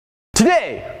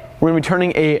Today, we're going to be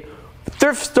turning a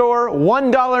thrift store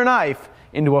 $1 knife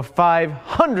into a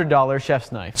 $500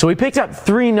 chef's knife. So we picked up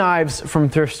 3 knives from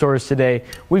thrift stores today.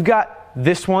 We've got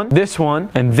this one,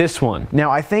 and this one.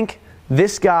 Now I think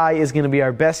this guy is going to be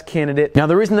our best candidate. Now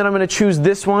the reason that I'm going to choose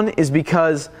this one is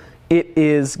because it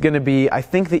is going to be, I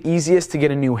think, the easiest to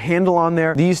get a new handle on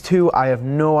there. These two, I have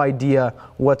no idea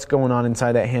what's going on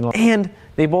inside that handle. And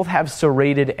they both have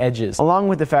serrated edges, along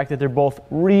with the fact that they're both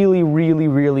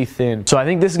really thin. So I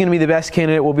think this is going to be the best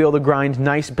candidate. We'll be able to grind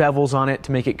nice bevels on it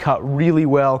to make it cut really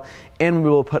well, and we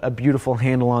will put a beautiful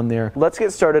handle on there. Let's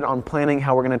get started on planning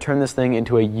how we're going to turn this thing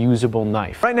into a usable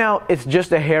knife. Right now, it's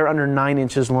just a hair under 9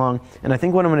 inches long, and I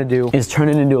think what I'm going to do is turn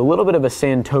it into a little bit of a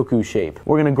santoku shape.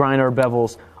 We're going to grind our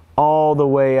bevels all the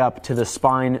way up to the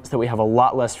spine so that we have a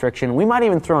lot less friction. We might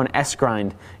even throw an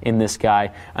S-grind in this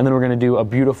guy, and then we're going to do a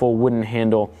beautiful wooden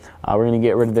handle. We're going to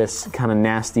get rid of this kind of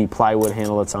nasty plywood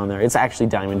handle that's on there. It's actually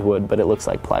diamond wood, but it looks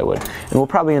like plywood. And we'll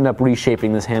probably end up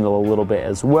reshaping this handle a little bit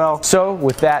as well. So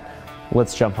with that,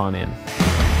 let's jump on in.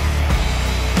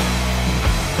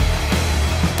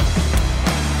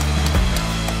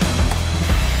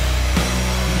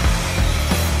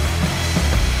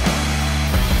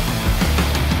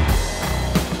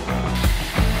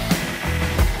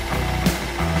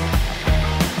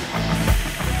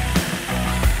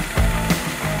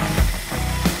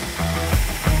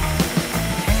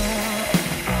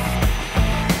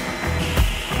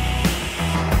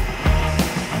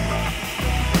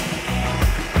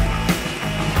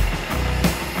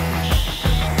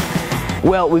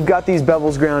 Well, we've got these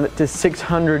bevels ground to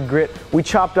 600 grit. We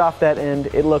chopped off that end.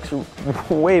 It looks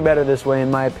way better this way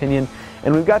in my opinion.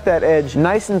 And we've got that edge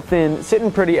nice and thin, sitting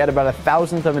pretty at about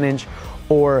 1/1000th of an inch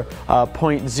or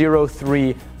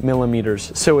 0.03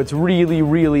 millimeters. So it's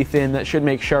really thin. That should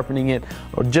make sharpening it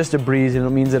just a breeze, and it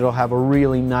means that it'll have a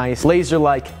really nice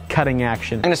laser-like cutting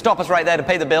action. I'm going to stop us right there to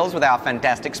pay the bills with our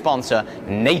fantastic sponsor,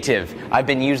 Native. I've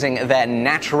been using their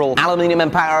natural aluminum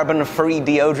and paraben-free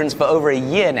deodorants for over a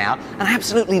year now, and I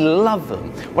absolutely love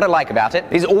them. What I like about it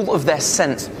is all of their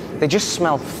scents. They just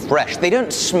smell fresh. They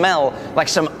don't smell like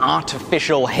some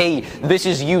artificial, hey, this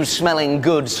is you smelling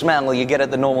good smell you get at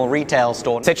the normal retail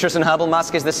store. Citrus and herbal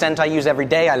musk is the scent I use every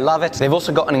day. I love it. They've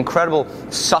also got an incredible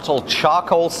subtle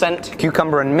charcoal scent,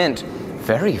 cucumber and mint.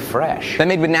 Very fresh. They're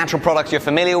made with natural products you're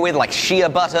familiar with, like shea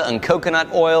butter and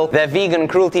coconut oil. They're vegan,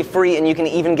 cruelty-free, and you can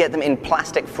even get them in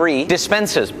plastic-free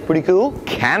dispensers. Pretty cool.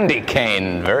 Candy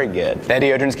cane. Very good. Their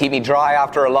deodorants keep me dry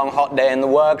after a long, hot day in the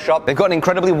workshop. They've got an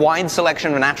incredibly wide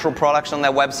selection of natural products on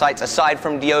their websites, aside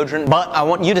from deodorant. But I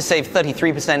want you to save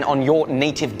 33% on your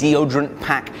Native deodorant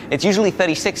pack. It's usually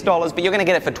 $36, but you're going to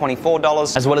get it for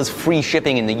 $24, as well as free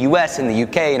shipping in the US, in the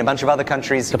UK, and a bunch of other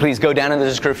countries. So please go down in the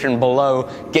description below,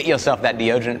 get yourself that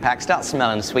deodorant pack, start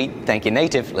smelling sweet. Thank you,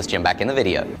 Native. Let's jump back in the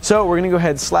video. So we're gonna go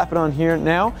ahead and slap it on here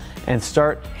now and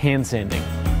start hand sanding.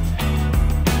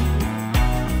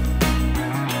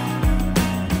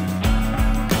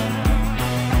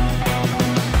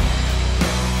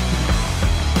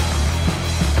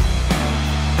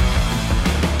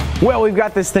 Well, we've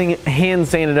got this thing hand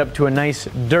sanded up to a nice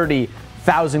dirty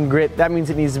 1000 grit. That means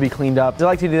it needs to be cleaned up. I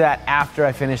like to do that after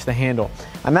I finish the handle.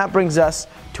 And that brings us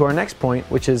to our next point,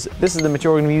 which is, this is the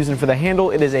material we're going to be using for the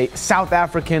handle. It is a South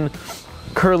African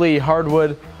curly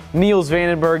hardwood. Niels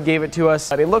Vandenberg gave it to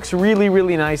us. It looks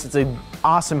really nice. It's an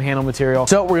awesome handle material.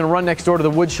 So we're going to run next door to the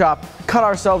wood shop, cut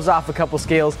ourselves off a couple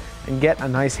scales, and get a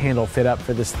nice handle fit up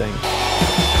for this thing.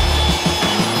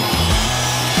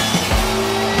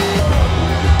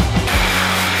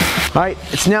 All right,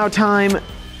 it's now time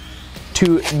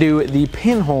to do the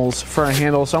pinholes for our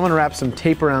handle. So I'm going to wrap some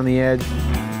tape around the edge.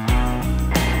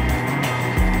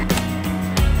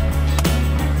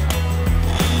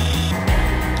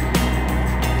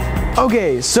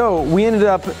 Okay, so we ended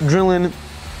up drilling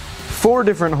 4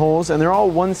 different holes, and they're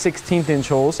all 1/16 inch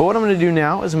holes. But what I'm going to do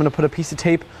now is I'm going to put a piece of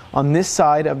tape on this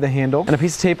side of the handle and a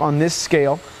piece of tape on this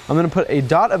scale. I'm going to put a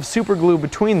dot of super glue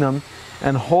between them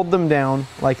and hold them down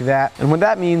like that. And what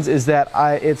that means is that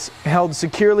it's held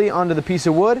securely onto the piece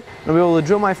of wood, and I'll be able to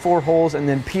drill my 4 holes and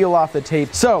then peel off the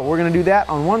tape. So we're going to do that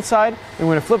on one side, and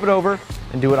we're going to flip it over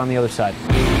and do it on the other side.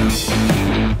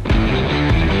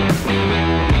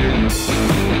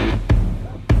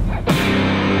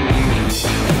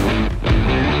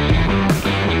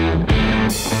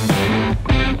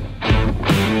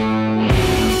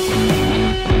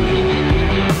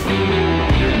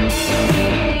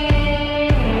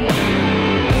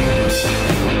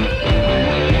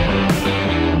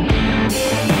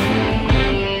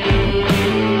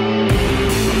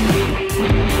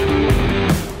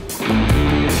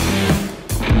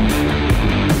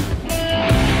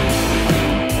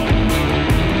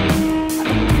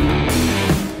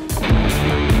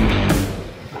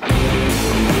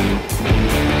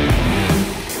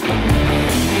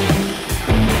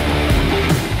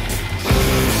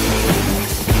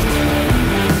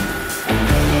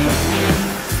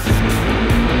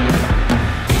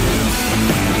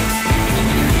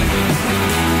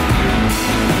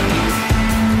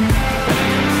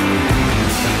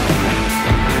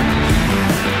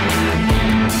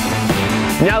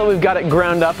 Now that we've got it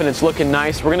ground up and it's looking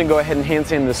nice, we're gonna go ahead and hand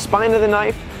sand the spine of the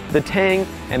knife, the tang,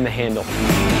 and the handle.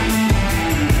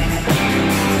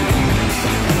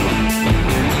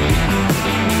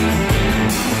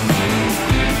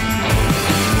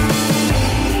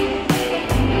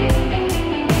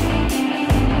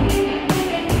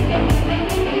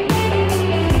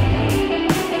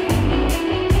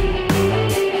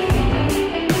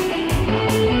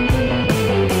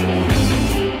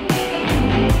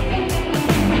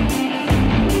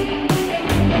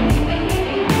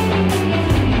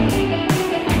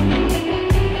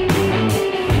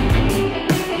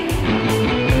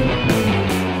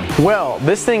 Well,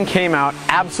 this thing came out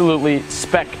absolutely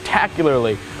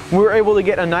spectacularly. We were able to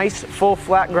get a nice full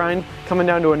flat grind coming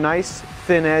down to a nice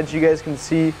thin edge. You guys can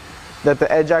see that the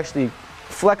edge actually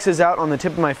flexes out on the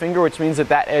tip of my finger, which means that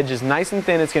that edge is nice and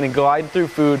thin. It's going to glide through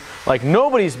food like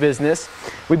nobody's business.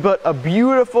 We put a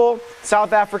beautiful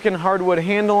South African hardwood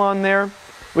handle on there.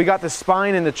 We got the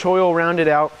spine and the choil rounded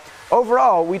out.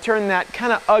 Overall, we turned that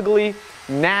kind of ugly,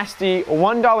 nasty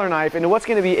 $1 knife into what's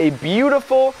going to be a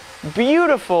beautiful,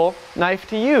 beautiful knife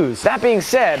to use. That being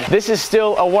said, this is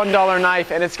still a $1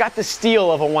 knife, and it's got the steel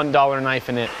of a $1 knife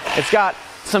in it. It's got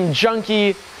some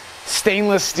junky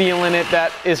stainless steel in it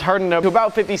that is hardened up to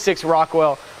about 56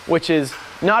 Rockwell, which is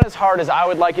not as hard as I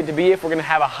would like it to be if we're going to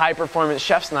have a high-performance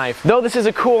chef's knife. Though this is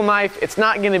a cool knife, it's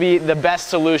not going to be the best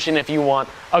solution if you want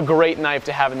a great knife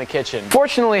to have in the kitchen.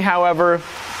 Fortunately, however,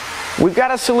 we've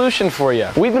got a solution for you.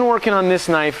 We've been working on this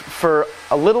knife for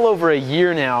a little over a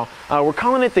year now. We're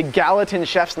calling it the Gallatin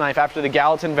Chef's Knife after the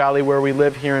Gallatin Valley where we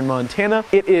live here in Montana.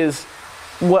 It is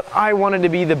what I wanted to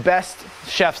be the best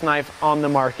chef's knife on the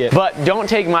market. But don't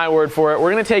take my word for it. We're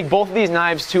gonna take both of these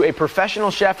knives to a professional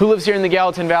chef who lives here in the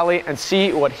Gallatin Valley and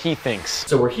see what he thinks.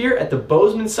 So we're here at the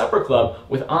Bozeman Supper Club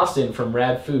with Austin from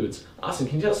Rad Foods. Austin,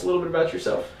 can you tell us a little bit about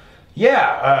yourself?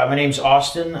 Yeah, my name's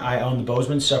Austin. I own the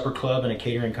Bozeman Supper Club and a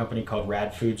catering company called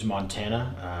Rad Foods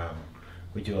Montana.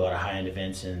 We do a lot of high-end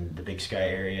events in the Big Sky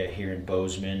area here in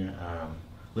Bozeman.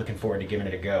 Looking forward to giving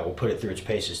it a go. We'll put it through its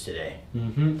paces today.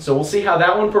 So we'll see how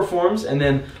that one performs, and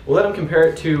then we'll let him compare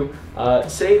it to,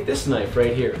 say, this knife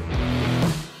right here.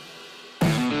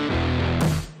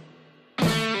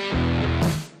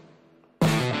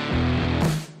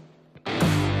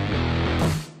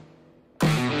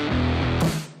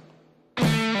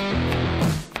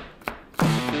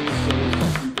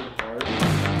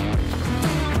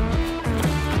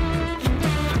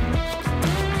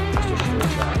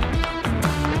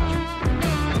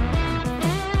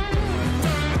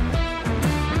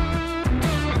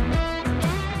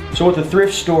 So with the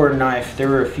thrift store knife, there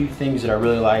were a few things that I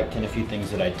really liked and a few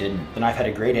things that I didn't. The knife had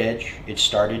a great edge. It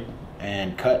started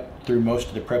and cut through most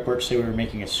of the prep work. Say we were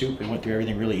making a soup and went through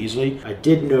everything really easily. I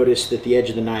did notice that the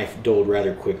edge of the knife dulled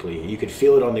rather quickly. You could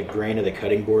feel it on the grain of the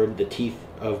cutting board. The teeth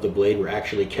of the blade were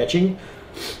actually catching,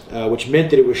 which meant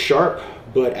that it was sharp,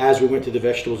 but as we went through the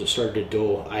vegetables, it started to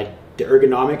dull. The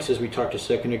ergonomics, as we talked a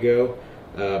second ago,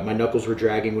 my knuckles were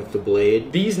dragging with the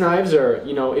blade. These knives are,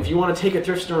 you know, if you want to take a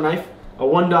thrift store knife, a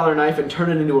 $1 knife, and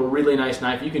turn it into a really nice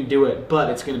knife, you can do it,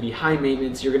 but it's going to be high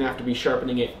maintenance. You're going to have to be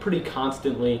sharpening it pretty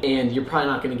constantly, and you're probably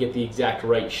not going to get the exact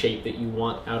right shape that you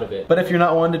want out of it. But if you're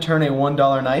not one to turn a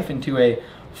 $1 knife into a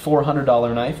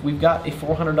 $400 knife, we've got a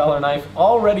 $400 knife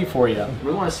all ready for you.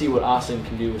 We want to see what Austin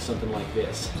can do with something like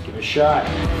this. Let's give it a shot.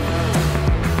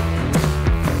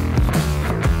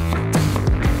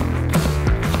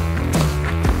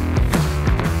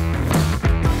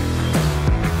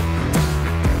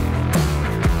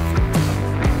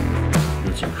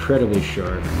 Incredibly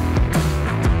sharp.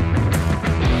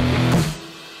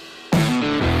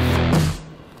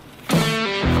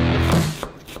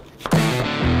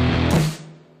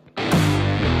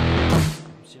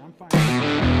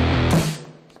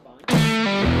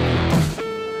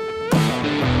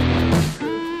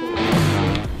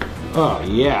 Oh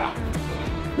yeah,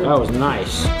 that was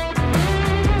nice.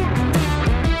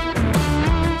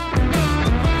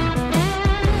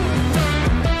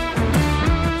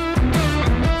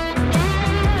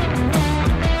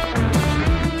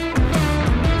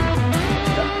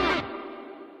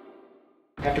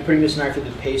 After putting this knife through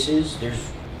the paces,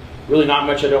 there's really not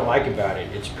much I don't like about it.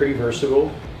 It's pretty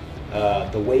versatile.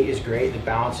 The weight is great, the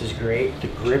balance is great, the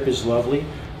grip is lovely.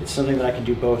 It's something that I can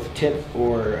do both tip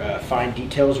or fine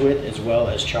details with, as well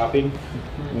as chopping.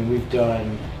 I mean, we've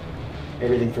done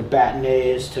everything from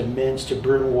bâtonnets to mince to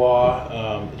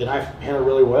brunoise. The knife handled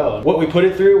really well. What we put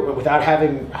it through without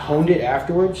having honed it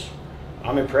afterwards,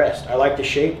 I'm impressed. I like the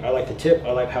shape, I like the tip,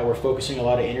 I like how we're focusing a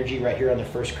lot of energy right here on the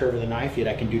first curve of the knife, yet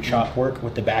I can do chop work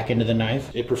with the back end of the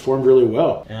knife. It performed really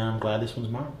well, and I'm glad this one's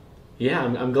mine. Yeah,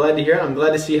 I'm glad to hear it. I'm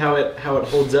glad to see how it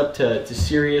holds up to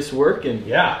serious work. And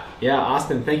yeah,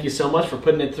 Austin, thank you so much for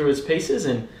putting it through its paces.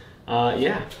 And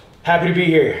yeah. Happy to be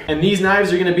here. And these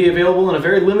knives are going to be available in a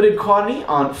very limited quantity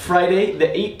on Friday, the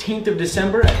 18th of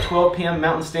December at 12 p.m.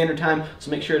 Mountain Standard Time.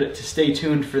 So make sure to stay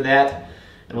tuned for that.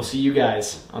 And we'll see you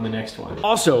guys on the next one.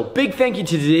 Also, big thank you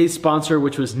to today's sponsor,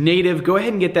 which was Native. Go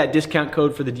ahead and get that discount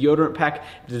code for the deodorant pack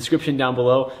in the description down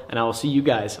below. And I will see you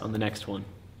guys on the next one.